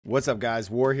What's up guys,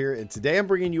 War here, and today I'm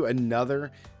bringing you another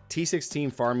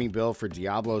T16 farming build for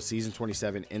Diablo Season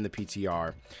 27 in the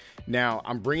PTR. Now,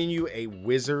 I'm bringing you a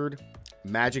wizard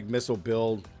magic missile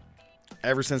build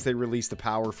ever since they released the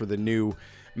power for the new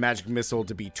magic missile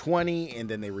to be 20 and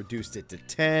then they reduced it to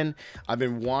 10. I've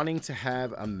been wanting to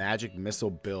have a magic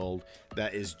missile build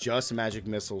that is just magic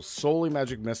missile, solely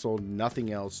magic missile,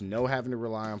 nothing else, no having to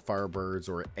rely on firebirds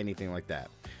or anything like that.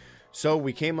 So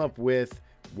we came up with,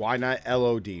 why not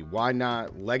LOD? Why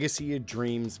not Legacy of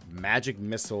Dreams Magic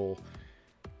Missile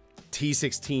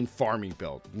T16 farming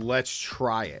build? Let's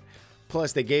try it.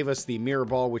 Plus, they gave us the mirror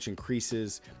ball, which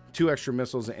increases 2 extra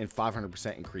missiles and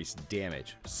 500% increased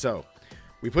damage. So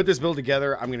we put this build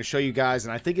together. I'm going to show you guys,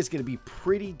 and I think it's going to be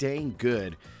pretty dang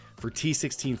good for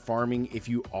T16 farming if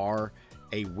you are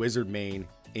a wizard main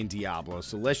in Diablo.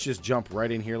 So let's just jump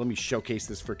right in here. Let me showcase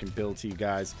this freaking build to you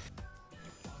guys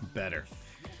better.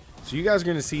 So you guys are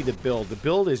going to see the build. The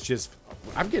build is just,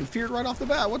 I'm getting feared right off the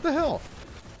bat. What the hell?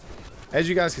 As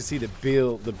you guys can see, the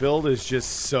build is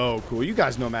just so cool. You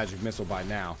guys know Magic Missile by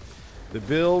now. The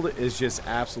build is just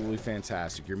absolutely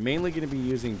fantastic. You're mainly going to be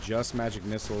using just Magic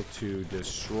Missile to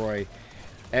destroy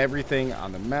everything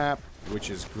on the map, which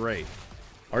is great.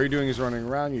 All you're doing is running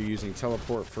around. You're using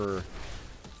teleport for,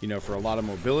 for a lot of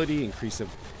mobility, increase of,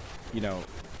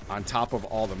 on top of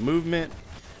all the movement,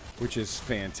 which is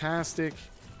fantastic.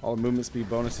 All the movement speed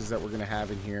bonuses that we're going to have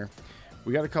in here.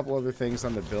 We got a couple other things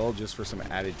on the build just for some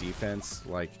added defense.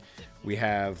 Like we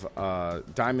have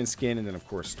diamond skin and then of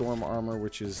course storm armor,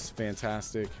 which is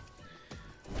fantastic.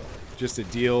 Just a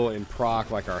deal in proc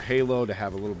like our halo to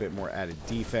have a little bit more added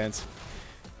defense.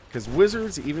 Because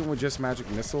wizards, even with just magic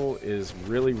missile, is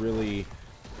really,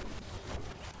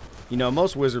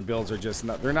 most wizard builds are just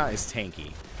not, they're not as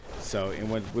tanky. So, and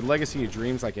with Legacy of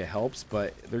Dreams, like, it helps,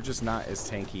 but they're just not as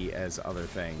tanky as other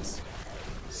things.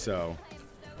 So,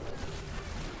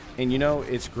 and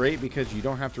it's great because you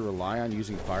don't have to rely on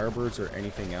using firebirds or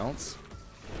anything else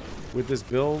with this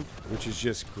build, which is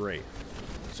just great.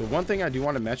 So one thing I do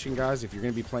want to mention, guys, if you're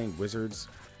going to be playing wizards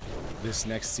this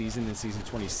next season in Season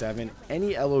 27,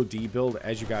 any LOD build,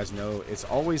 as you guys know, it's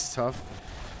always tough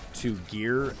to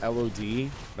gear LOD.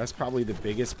 That's probably the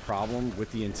biggest problem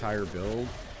with the entire build,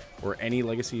 or any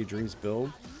Legacy of Dreams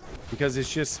build, because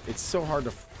it's so hard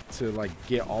to like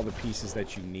get all the pieces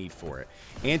that you need for it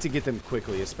and to get them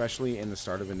quickly, especially in the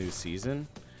start of a new season.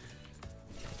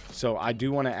 So I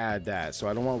do want to add that. So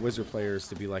I don't want wizard players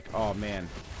to be like, oh man,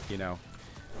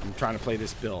 I'm trying to play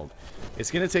this build.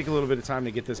 It's going to take a little bit of time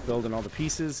to get this build and all the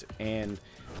pieces, and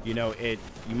you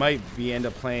might end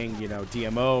up playing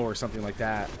DMO or something like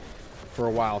that for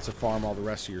a while to farm all the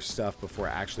rest of your stuff before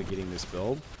actually getting this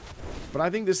build. But I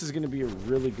think this is going to be a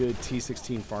really good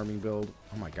T16 farming build.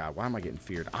 Oh my god, why am I getting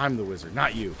feared? I'm the wizard,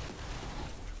 not you.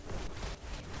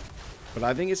 But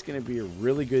I think it's going to be a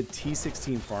really good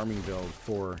T16 farming build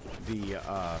for the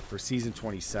for Season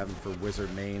 27 for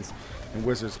wizard mains and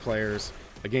wizards players.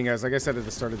 Again, guys, like I said at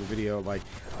the start of the video, like,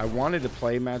 I wanted to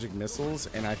play magic missiles,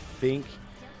 and I think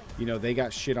they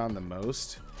got shit on the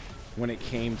most when it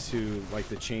came to like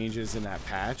the changes in that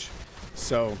patch.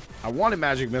 So I wanted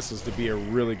magic missiles to be a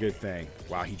really good thing.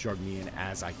 Wow, he drugged me in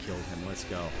as I killed him. Let's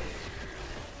go.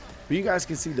 But you guys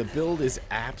can see the build is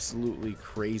absolutely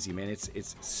crazy, man.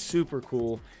 It's super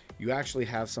cool. You actually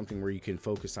have something where you can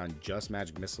focus on just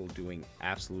magic missile doing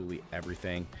absolutely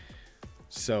everything.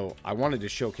 So I wanted to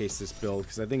showcase this build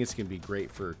because I think it's going to be great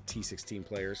for T16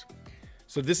 players.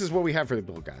 So this is what we have for the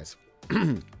build, guys.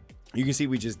 You can see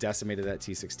we just decimated that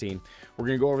T16. We're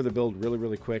going to go over the build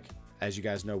really quick. As you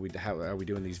guys know, how are we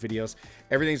doing these videos?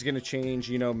 Everything's going to change,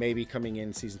 maybe coming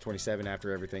in Season 27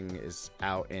 after everything is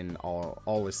out and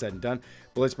all is said and done.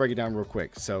 But let's break it down real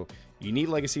quick. So you need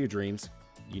Legacy of Dreams.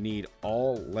 You need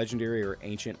all legendary or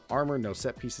ancient armor, no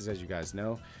set pieces, as you guys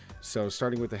know. So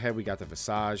starting with the head, we got the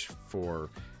Visage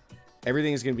for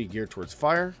everything is going to be geared towards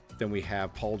fire. Then we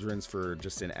have pauldrons for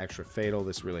just an extra fatal.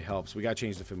 This really helps. We got to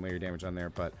change the familiar damage on there,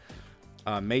 but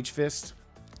Mage Fist.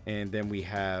 And then we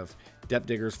have Depth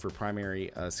Diggers for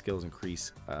primary skills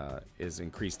increased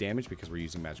damage because we're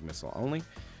using Magic Missile only.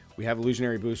 We have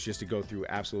Illusionary Boost just to go through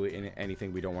absolutely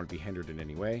anything we don't want to be hindered in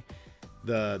any way.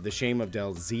 The Shame of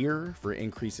Delzir for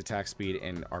increased attack speed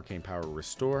and Arcane Power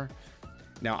Restore.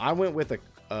 Now I went with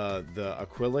the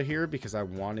Aquila here because I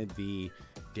wanted the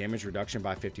damage reduction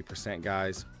by 50%,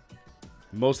 guys.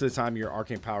 Most of the time your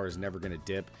arcane power is never going to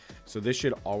dip, so this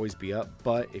should always be up.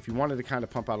 But if you wanted to kind of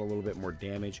pump out a little bit more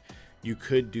damage, you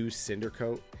could do Cinder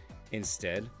Coat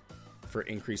instead for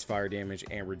increased fire damage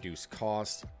and reduced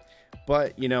cost.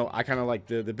 But I kind of like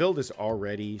the build is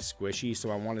already squishy, so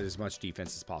I wanted as much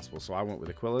defense as possible, so I went with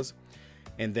Aquila's.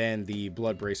 And then the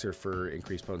blood bracer for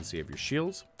increased potency of your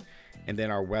shields. And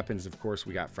then our weapons, of course,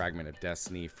 we got Fragment of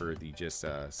Destiny for the just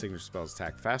signature spells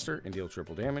attack faster and deal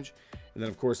triple damage. And then,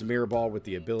 of course, Mirror Ball with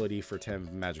the ability for 10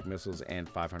 magic missiles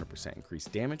and 500%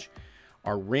 increased damage.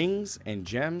 Our rings and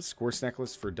gems, Scorch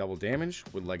Necklace for double damage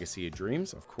with Legacy of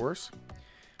Dreams, of course.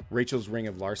 Rachel's Ring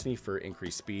of Larceny for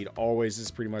increased speed. Always is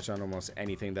pretty much on almost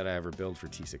anything that I ever build for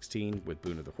T16 with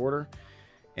Boon of the Hoarder.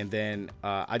 And then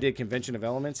I did Convention of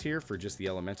Elements here for just the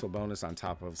elemental bonus on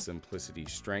top of Simplicity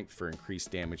Strength for increased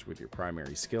damage with your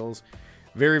primary skills.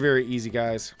 Very, very easy,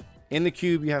 guys. In the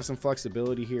cube, you have some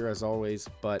flexibility here as always,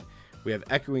 but we have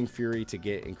Echoing Fury to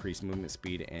get increased movement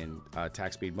speed and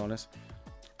attack speed bonus.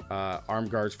 Arm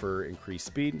Guards for increased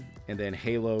speed, and then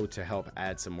Halo to help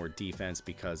add some more defense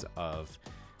because of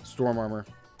Storm Armor.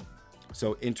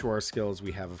 So into our skills,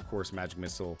 we have, of course, Magic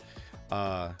Missile.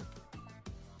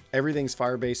 Everything's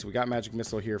fire-based. We got Magic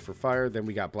Missile here for fire. Then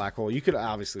we got Black Hole. You could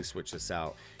obviously switch this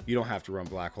out. You don't have to run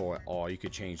Black Hole at all. You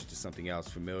could change it to something else,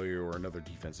 Familiar or another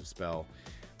defensive spell.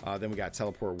 Then we got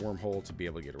Teleport Wormhole to be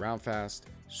able to get around fast.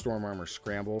 Storm Armor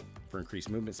Scramble for increased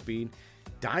movement speed.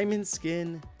 Diamond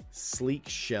Skin Sleek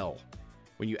Shell.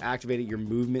 When you activate it, your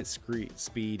movement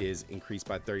speed is increased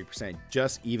by 30%.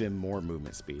 Just even more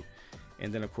movement speed.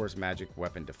 And then, of course, Magic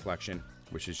Weapon Deflection,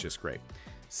 which is just great.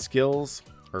 Skills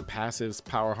or passives,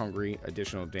 Power Hungry,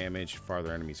 additional damage,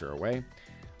 farther enemies are away.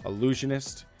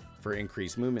 Illusionist for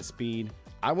increased movement speed.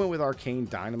 I went with Arcane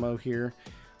Dynamo here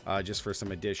just for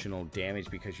some additional damage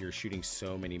because you're shooting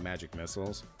so many magic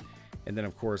missiles. And then,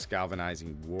 of course,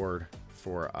 Galvanizing Ward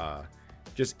for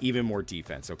just even more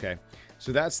defense, okay?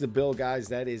 So that's the build, guys.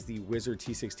 That is the Wizard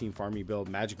T16 Farming build,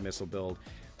 Magic Missile build,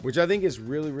 which I think is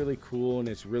really, really cool, and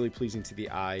it's really pleasing to the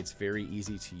eye. It's very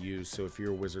easy to use, so if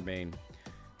you're a Wizard main,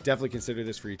 definitely consider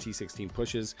this for your T16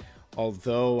 pushes.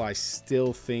 Although I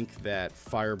still think that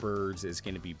Firebirds is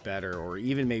going to be better, or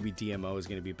even maybe DMO is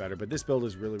going to be better. But this build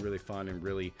is really, really fun and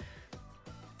really,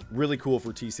 really cool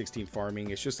for T16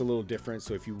 farming. It's just a little different.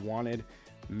 So if you wanted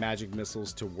magic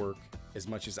missiles to work as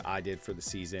much as I did for the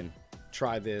season,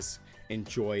 try this,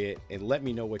 enjoy it, and let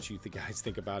me know what you guys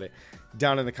think about it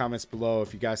down in the comments below.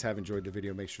 If you guys have enjoyed the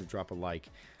video, make sure to drop a like.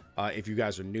 If you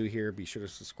guys are new here, be sure to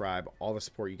subscribe. All the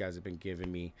support you guys have been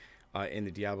giving me in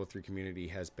the Diablo 3 community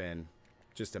has been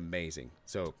just amazing.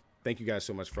 So thank you guys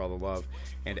so much for all the love.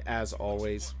 And as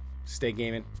always, stay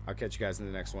gaming. I'll catch you guys in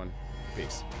the next one.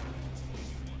 Peace.